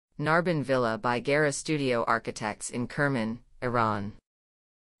Narbon Villa by Gera Studio Architects in Kerman, Iran.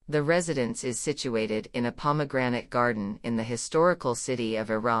 The residence is situated in a pomegranate garden in the historical city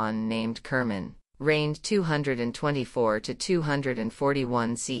of Iran named Kerman, reigned 224 to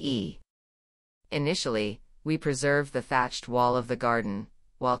 241 CE. Initially, we preserved the thatched wall of the garden,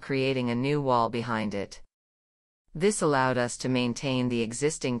 while creating a new wall behind it. This allowed us to maintain the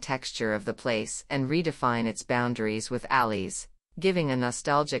existing texture of the place and redefine its boundaries with alleys, giving a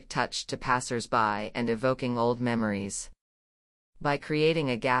nostalgic touch to passersby and evoking old memories. By creating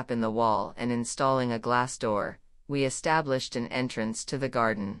a gap in the wall and installing a glass door, we established an entrance to the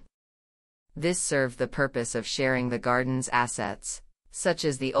garden. This served the purpose of sharing the garden's assets, such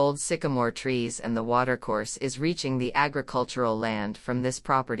as the old sycamore trees, and the watercourse is reaching the agricultural land from this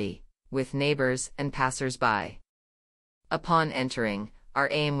property, with neighbors and passersby. Upon entering, our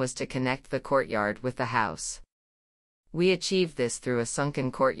aim was to connect the courtyard with the house. We achieved this through a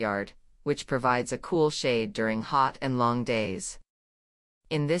sunken courtyard, which provides a cool shade during hot and long days.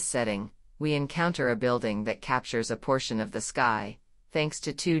 In this setting, we encounter a building that captures a portion of the sky, thanks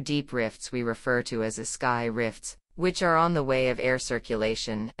to two deep rifts we refer to as sky rifts, which are on the way of air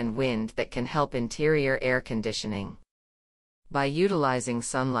circulation and wind that can help interior air conditioning. By utilizing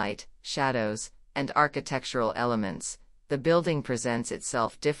sunlight, shadows, and architectural elements, the building presents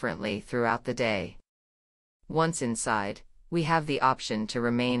itself differently throughout the day. Once inside, we have the option to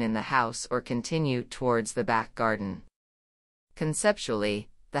remain in the house or continue towards the back garden. Conceptually,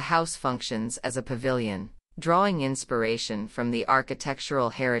 the house functions as a pavilion, drawing inspiration from the architectural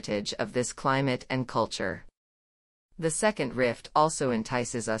heritage of this climate and culture. The second rift also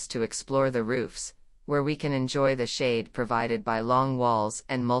entices us to explore the roofs, where we can enjoy the shade provided by long walls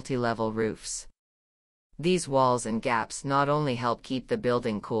and multi-level roofs. These walls and gaps not only help keep the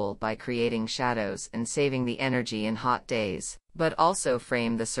building cool by creating shadows and saving the energy in hot days, but also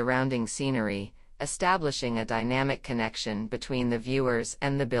frame the surrounding scenery, establishing a dynamic connection between the viewers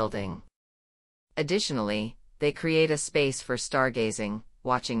and the building. Additionally, they create a space for stargazing,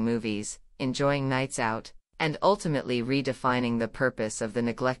 watching movies, enjoying nights out, and ultimately redefining the purpose of the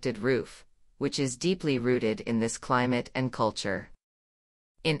neglected roof, which is deeply rooted in this climate and culture.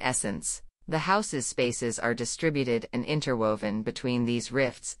 In essence, the house's spaces are distributed and interwoven between these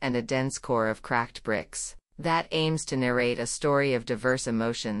rifts and a dense core of cracked bricks that aims to narrate a story of diverse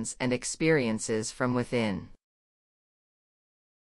emotions and experiences from within.